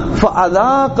அல்லாஹ்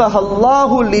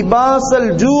ஃபஅதாகஹல்லாஹு லிபாஸல்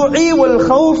ஜூஇ வல்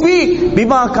கௌஃபி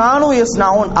பிமா கானூ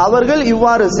யஸ்னஊன், அவர்கள்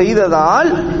இவ்வாறு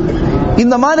செய்ததால்,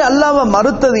 இந்த மாதிரி அல்லாஹ்வை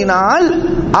மறுத்ததினால்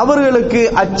அவர்களுக்கு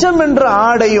அச்சம் என்ற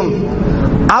ஆடையும்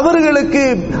அவர்களுக்கு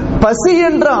பசி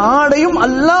என்ற ஆடையும்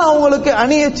அல்லாஹ் அவங்களுக்கு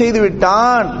அணிய செய்து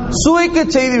விட்டான், சுவைக்க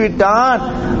செய்து விட்டான்.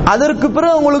 அதற்கு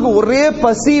பிறகு அவங்களுக்கு ஒரே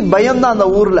பசி பயம்தான். அந்த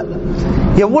ஊர்ல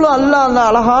எவ்வளவு அல்லாஹ் அந்த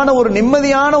அழகான ஒரு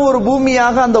நிம்மதியான ஒரு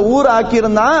பூமியாக அந்த ஊர்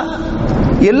ஆக்கியிருந்தான்,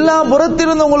 எல்லா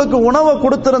புறத்திலிருந்து உங்களுக்கு உணவை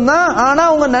கொடுத்திருந்தான். ஆனா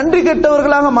அவங்க நன்றி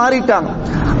கெட்டவர்களாக மாறிட்டாங்க.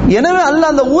 எனவே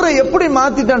அல்லாஹ் அந்த ஊரை எப்படி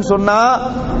மாத்திட்டான்னு சொன்னா,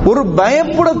 ஒரு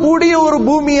பயப்படக்கூடிய ஒரு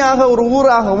பூமியாக, ஒரு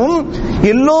ஊராகவும்,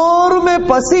 எல்லோருமே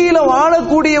பசியில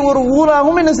வாழக்கூடிய ஒரு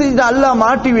ஊராகவும் என்ன செஞ்சான், அல்லாஹ்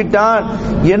மாட்டி விட்டான்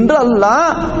என்று அல்லாஹ்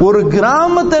ஒரு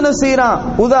கிராமத்தை என்ன செய்யறான்,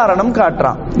 உதாரணம்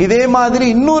காட்டுறான். இதே மாதிரி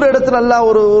இன்னொரு இடத்துல அல்லாஹ்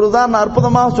ஒரு உதாரணம்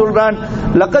அற்புதமாக சொல்றான்.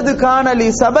 லகது கான லி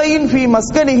சபையின் ஃபீ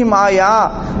மஸ்கனிஹிம் ஆயா,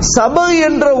 சபை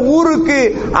என்ற ஊருக்கு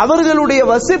அவர்களுடைய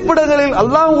வசிப்பிடங்களில்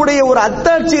அல்லாஹ்வுடைய ஒரு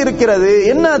அத்தாட்சி இருக்கிறது.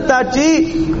 என்ன அத்தாட்சி?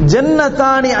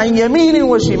 ஜன்னதானி அன் யமீனி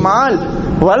வ ஷிமால்,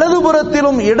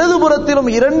 வலதுபுறத்திலும் இடதுபுறத்திலும்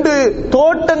இரண்டு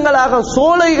தோட்டங்களாக,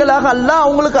 சோலைகளாக அல்லாஹ்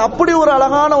அவங்களுக்கு அப்படி ஒரு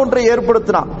அழகான ஒன்றை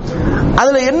ஏற்படுத்தினான்.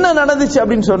 அதுல என்ன நடந்துச்சு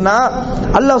அப்படின்னு சொன்னா,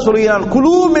 அல்லாஹ் சொல்கிறான்,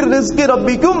 குலூ மிர் ரிஸ்கி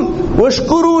ரப்பிக்கும்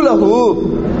வஷ்குரு லஹு,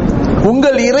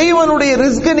 உங்கள் இறைவனுடைய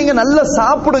ரிஸ்கை நீங்க நல்லா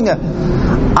சாப்பிடுங்க,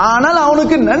 ஆனால்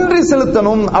அவனுக்கு நன்றி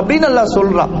செலுத்தணும் அப்படின்னு அல்லாஹ்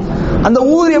சொல்றான். அந்த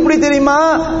ஊர் எப்படி தெரியுமா?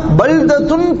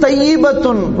 பல்தத்துன்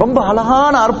தையிபத்துன், ரொம்ப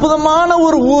அழகான அற்புதமான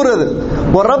ஒரு ஊர் அது.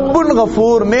 ரப்புன்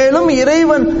கஃபூர், மேலும்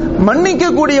இறைவன் மன்னிக்க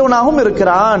கூடியவனாகவும்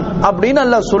இருக்கிறான் அப்படின்னு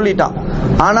அல்லாஹ் சொல்லிட்டான்.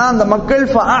 ஆனா அந்த மக்கள்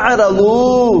ஃபஅரது,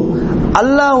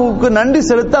 அல்லாஹ்வுக்கு நன்றி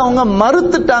செலுத்த அவங்க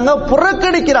மறுத்துட்டாங்க,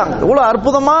 புறக்கணிக்கிறாங்க. இவ்வளவு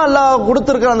அற்புதமா அல்லாஹ்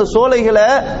கொடுத்திருக்கிற அந்த சோலைகளை,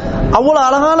 அவ்வளவு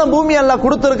அழகான பூமி அல்லாஹ்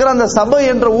கொடுத்திருக்கிற அந்த சபை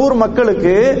என்ற ஊர்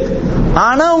மக்களுக்கு,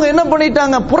 ஆனா அவங்க என்ன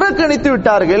பண்ணிட்டாங்க, புறக்கணித்து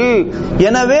விட்டார்கள்.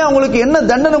 எனவே அவங்களுக்கு என்ன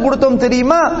தண்டனை கொடுத்தோம்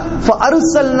தெரியுமா?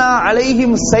 ஃபஅர்சல்னா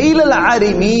அலைஹிம் ஸைலல்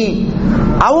ஆரிமி,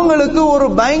 அவங்களுக்கு ஒரு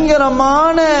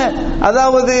பயங்கரமான,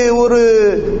 அதாவது ஒரு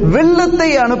வெள்ளத்தை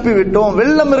அனுப்பிவிட்டோம்.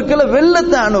 வெள்ளம் இருக்கல,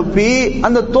 வெள்ளத்தை அனுப்பி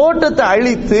அந்த தோட்டத்தை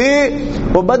அழித்து,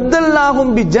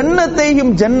 வபத்தல்னாஹும்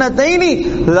பிஜன்னத்தைஹிம் ஜன்னத்தைனி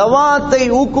லவாத்தை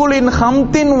உகுலின்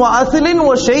ஹம்தின் வ அஸ்லின்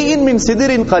வ ஷைஇன் மின்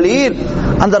சிதிரின் கலீல்,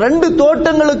 அந்த ரெண்டு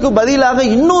தோட்டங்களுக்கு பதிலாக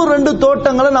இன்னொரு ரெண்டு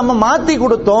தோட்டங்களை நம்ம மாத்தி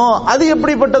கொடுத்தோம். அது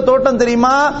எப்படிப்பட்ட தோட்டம்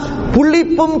தெரியுமா?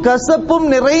 புளிப்பும் கசப்பும்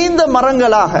நிறைந்த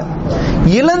மரங்களாக.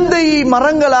 இலந்தை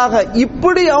மரங்களாக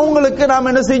இப்படி அவங்களுக்கு நாம்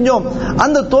என்ன செஞ்சோம்,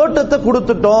 அந்த தோட்டத்தை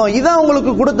கொடுத்துட்டோம். இதான்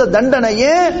அவங்களுக்கு கொடுத்த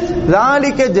தண்டனையே.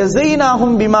 ذَلِكَ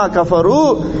جَزَيْنَاهُمْ بِمَا كَفَرُوا,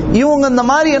 இவங்க இந்த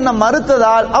மாதிரி என்ன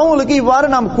மறுத்ததால் அவங்களுக்கு இவ்வாறு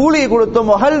நாம் கூலியை கொடுத்தோம்.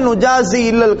 وَهَلْ نُجَازِي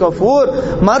إِلَّا الْكَفُورَ,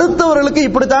 மறுத்தவர்களுக்கு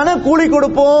இப்படித்தானே கூலி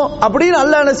கொடுப்போம் அப்படின்னு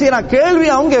அல்லாஹ் என்ன செய்யறான், கேள்வி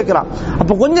அவன் கேட்கிறான்.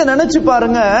 அப்ப கொஞ்சம் நினைச்சு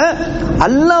பாருங்க,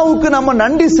 அல்லாஹ்வுக்கு நம்ம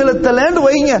நன்றி செலுத்தலன்னு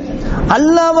வைங்க,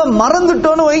 அல்லாஹ்வை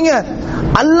மறந்துட்டோன்னு வைங்க,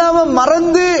 அல்லாஹ்வை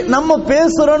மறந்து நம்ம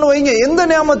பேசுறோம்னு வைங்க, எந்த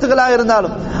நியாமத்துகளா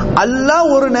இருந்தாலும்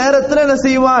அல்லாஹ் ஒரு நேரத்தில் என்ன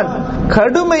செய்வான்,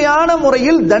 கடுமையான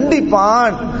முறையில்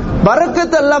தண்டிப்பான்,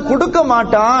 பரக்கத்தை அல்லாஹ் கொடுக்க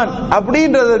மாட்டான்.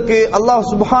 அப்படின்றதுக்கு அல்லாஹ்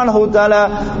சுப்ஹானஹு வ தஆலா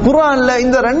குர்ஆன்ல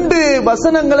இந்த 2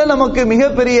 வசனங்களை நமக்கு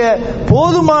மிகப்பெரிய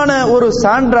போதுமான ஒரு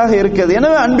சான்றாக இருக்கிறது.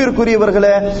 எனவே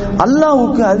அன்பிற்குரியவர்களே,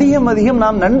 அல்லாஹ்வுக்கு அதிகம்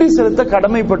நாம் நன்றி செலுத்த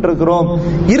கடமைப்பட்டிருக்கிறோம்.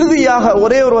 இறுதியாக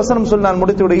ஒரே ஒரு வசனம் சொல்லி நான்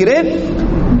முடித்து விடுகிறேன்.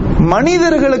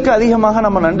 மனிதர்களுக்கு அதிகமாக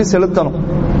நம்ம நன்றி செலுத்தணும்.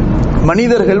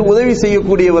 மனிதர்கள் உதவி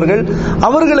செய்யக்கூடியவர்கள்,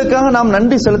 அவர்களுக்காக நாம்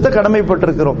நன்றி செலுத்த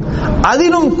கடமைப்பட்டிருக்கிறோம்.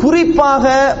 அதிலும்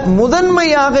குறிப்பாக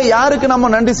முதன்மையாக யாருக்கு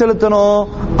நம்ம நன்றி செலுத்தணும்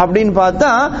அப்படின்னு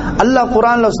பார்த்தா, அல்லாஹ்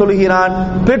குர்ஆன்ல சொல்கிறான்,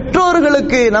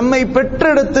 பெற்றோர்களுக்கு, நம்மை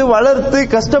பெற்றெடுத்து வளர்த்து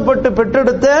கஷ்டப்பட்டு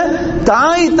பெற்றெடுத்த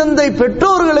தாய் தந்தை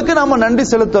பெற்றோர்களுக்கு நாம நன்றி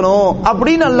செலுத்தணும்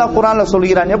அப்படின்னு அல்லாஹ் குர்ஆன்ல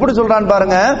சொல்கிறான். எப்படி சொல்றான்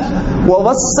பாருங்க,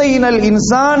 வவஸ்ஸைனல்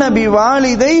இன்சான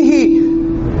பிவாலிதைஹி,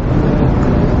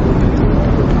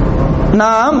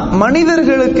 நாம்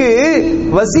மனிதர்களுக்கு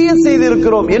வசியத்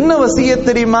செய்திருக்கிறோம். என்ன வசியத்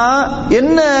தெரியுமா,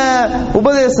 என்ன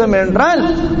உபதேசம் என்றால்,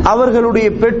 அவர்களுடைய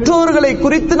பெற்றோர்களை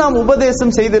குறித்து நாம்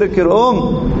உபதேசம் செய்திருக்கிறோம்.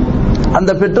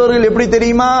 அந்த பெற்றோர்கள் எப்படி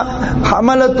தெரியுமா,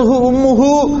 ஹமலத்துஹு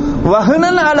உம்முஹு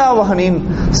வஹனன் அலா வஹனின்,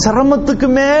 சிரமத்துக்கு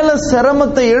மேல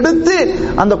சிரமத்தை எடுத்து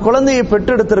அந்த குழந்தையை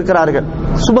பெற்றெடுத்திருக்கிறார்கள்.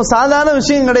 சுப சாதாரண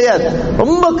விஷயம் கிடையாது,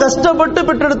 ரொம்ப கஷ்டப்பட்டு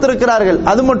பெற்றெடுத்திருக்கிறார்கள்.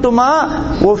 அது மட்டுமா,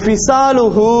 ஓ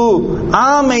ஃபிசாலுஹு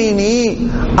ஆமைனி,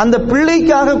 அந்த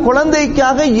பிள்ளைக்காக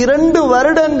குழந்தைக்காக 2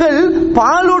 வருடங்கள்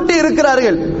பாலூட்டி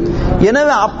இருக்கிறார்கள்.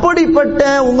 எனவே அப்படிப்பட்ட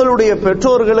உங்களுடைய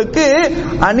பெற்றோர்களுக்கு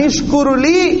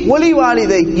அனிஷ்குருலி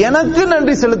ஒலிவாலிதை, எனக்கு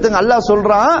நன்றி செலுத்துங்க. அல்லாஹ்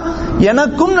சொல்றான்,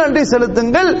 எனக்கும் நன்றி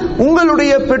செலுத்துங்கள்,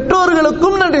 உங்களுடைய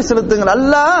பெற்றோர்களுக்கும் நன்றி செலுத்துங்கள்.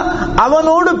 அல்லாஹ்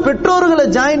அவனோடு பெற்றோர்களை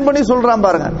ஜாயின் பண்ணி சொல்றான்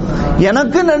பாருங்க,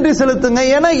 எனக்கு நன்றி செலுத்துங்க,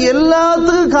 ஏன்னா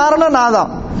எல்லாத்துக்கும் காரணம் நான்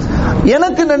தான்,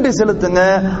 எனக்கு நன்றி செலுத்துங்க.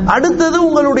 அடுத்தது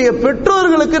உங்களுடைய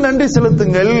பெற்றோர்களுக்கு நன்றி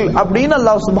செலுத்துங்கள் அப்படின்னு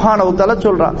அல்லாஹ் சுப்ஹானஹு வ தஆலா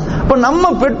சொல்றான். இப்ப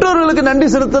நம்ம பெற்றோர்களுக்கு நன்றி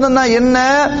செலுத்தணும்னா என்ன,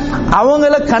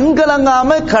 அவங்கள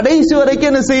கண்கலங்காம கடைசி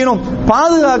வரைக்கும் என்ன செய்யணும்,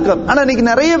 பாதுகாக்கணும். ஆனா இன்னைக்கு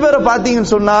நிறைய பேரை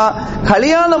பாத்தீங்கன்னு சொன்னா,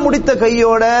 கல்யாணம் முடித்த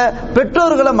கையோட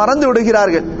பெற்றோர்களை மறந்து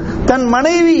விடுகிறார்கள். தன்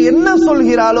மனைவி என்ன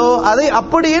சொல்கிறாளோ அதை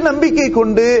அப்படியே நம்பிக்கை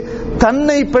கொண்டு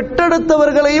தன்னை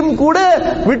பெற்றெடுத்தவர்களையும் கூட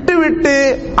விட்டுவிட்டு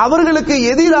அவர்களுக்கு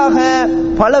எதிராக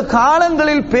பல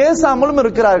காலங்களில் பேசாமலும்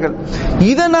இருக்கிறார்கள்.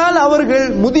 இதனால் அவர்கள்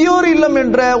முதியோர் இல்லம்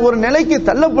என்ற ஒரு நிலைக்கு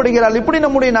தள்ளப்படுகிறார்கள். இப்படி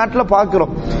நம்முடைய நாட்டில்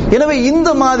பார்க்கிறோம். எனவே இந்த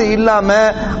மாதிரி இல்லாம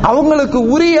அவங்களுக்கு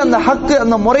உரிய அந்த ஹக்கு,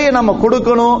 அந்த முறையை நம்ம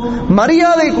கொடுக்கணும்,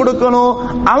 மரியாதை கொடுக்கணும்,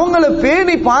 அவங்களை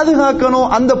பேணி பாதுகாக்கணும்.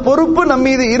 அந்த பொறுப்பு நம்ம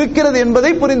மீது இருக்கிறது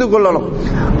என்பதை புரிந்து கொள்ளணும்.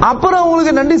 அப்புறம்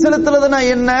அவங்களுக்கு நன்றி செலுத்துறதுனா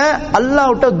என்ன,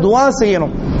 அல்லாஹ்விட்ட துஆ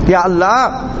செய்யணும். யா அல்லாஹ்,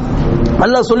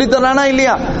 அல்லாஹ் சொல்லி தரானா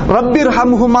இல்லையா, ரப்பிர்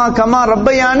ஹம்ஹுமா கமா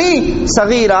ரப்பயானி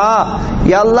சகீரா,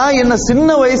 யா அல்லாஹ் என்ன சின்ன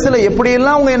வயசுல எப்படி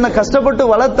எல்லாம் அவங்க என்ன கஷ்டப்பட்டு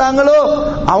வளர்த்தாங்களோ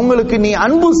அவங்களுக்கு நீ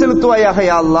அன்பு செலுத்துவாயாக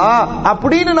யா அல்லாஹ்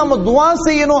அப்படின்னு நம்ம துஆ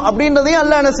செய்யணும். அப்படின்றதையும்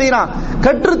அல்லாஹ் என்ன செய்யறான்,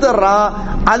 கற்று தர்றான்.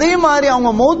 அதே மாதிரி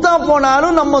அவங்க மௌத்தா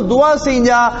போனாலும் நம்ம துஆ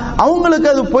செஞ்சா அவங்களுக்கு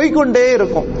அது போய்கொண்டே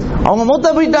இருக்கும். அவங்க மௌத்தா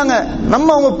போயிட்டாங்க, நம்ம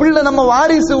அவங்க பிள்ளை, நம்ம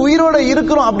வாரிசு உயிரோட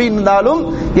இருக்கிறோம் அப்படின்னாலும்,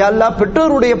 யா அல்லாஹ்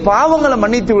பெற்றோருடைய பாவங்களை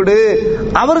மன்னித்து விடு,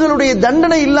 அவர்களுடைய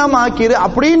தண்டனை இல்லாம ஆக்கிரு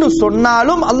அப்படின்னு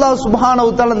சொன்னாலும் அல்லாஹ் சுப்ஹானஹு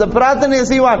வ தஆலா அந்த பிரார்த்தனையை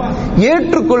செய்வான்,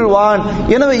 ஏற்றுக்கொள்வான்.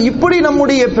 எனவே இப்படி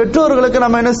நம்முடைய பெற்றோர்களுக்கு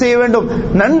நம்ம என்ன செய்ய வேண்டும்,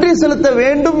 நன்றி செலுத்த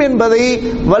வேண்டும் என்பதை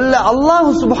வல்ல அல்லாஹ்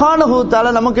சுப்ஹானஹு வ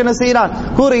தஆலா நமக்கு என்ன செய்கிறான்,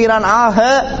 கூறுகிறான். ஆக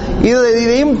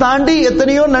இதையும் தாண்டி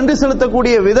எத்தனையோ நன்றி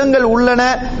செலுத்தக்கூடிய விதங்கள் உள்ளன,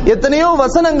 எத்தனையோ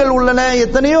வசனங்கள் உள்ளன,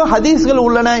 எத்தனையோ ஹதீஸ்கள்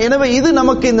உள்ளன. எனவே இது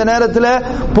நமக்கு இந்த நேரத்தில்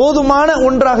போதுமான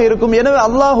ஒன்றாக இருக்கும். எனவே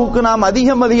அல்லாஹுக்கு நாம்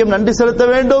அதிகம் நன்றி செலுத்த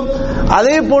வேண்டும்.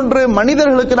 அதே போன்று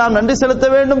மனிதர்களுக்கு நாம் நன்றி செலுத்த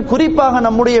வேண்டும். குறிப்பாக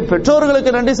நம்முடைய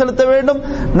பெற்றோர்களுக்கு நன்றி செலுத்த வேண்டும்.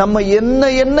 நம்ம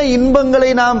என்ன இன்பங்களை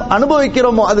நாம்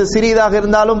அனுபவிக்கிறோமோ, அது சிறியதாக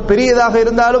இருந்தாலும் பெரியதாக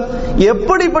இருந்தாலும்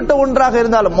எப்படிப்பட்ட ஒன்றாக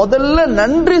இருந்தாலும் முதல்ல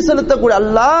நன்றி செலுத்தக்கூடிய,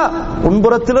 அல்லாஹ்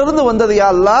உன்புறத்திலிருந்து வந்தது யா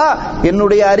அல்லாஹ்,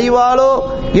 என்னுடைய அறிவாலோ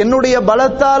என்னுடைய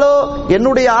பலத்தாலோ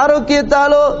என்னுடைய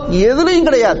ஆரோக்கியத்தாலோ எதுலையும்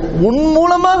கிடையாது, உன்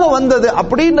மூலமாக வந்தது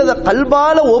அப்படின்றத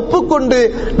கல்பால ஒப்புக்கொண்டு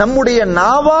நம்முடைய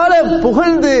நாவால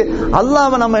புகழ்ந்து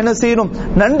அல்லாஹ்வை நம்ம என்ன செய்யணும்,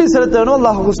 நன்றி செலுத்தணும்.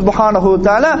 அல்லாஹ் சுப்ஹானஹு வ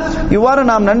தஆலா இவ்வாறு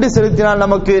நாம் நன்றி செலுத்தினால்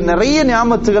நமக்கு நிறைய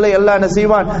நியாமத்துகளை எல்லாம் என்ன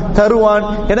செய்வான், தருவான்.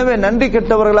 எனவே நன்றி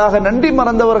கெட்டவர்களாக நன்றி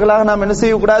மறந்தவர்களாக நாம் என்ன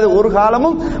செய்யக்கூடாது, ஒரு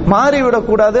காலமும் மாறிவிடக்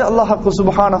கூடாது. அல்லாஹ்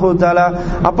சுப்ஹானஹு வ தஆலா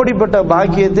அப்படிப்பட்ட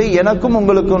பாக்கியத்தை எனக்கும்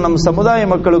உங்களுக்கும் நம் சமுதாய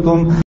மக்களுக்கும்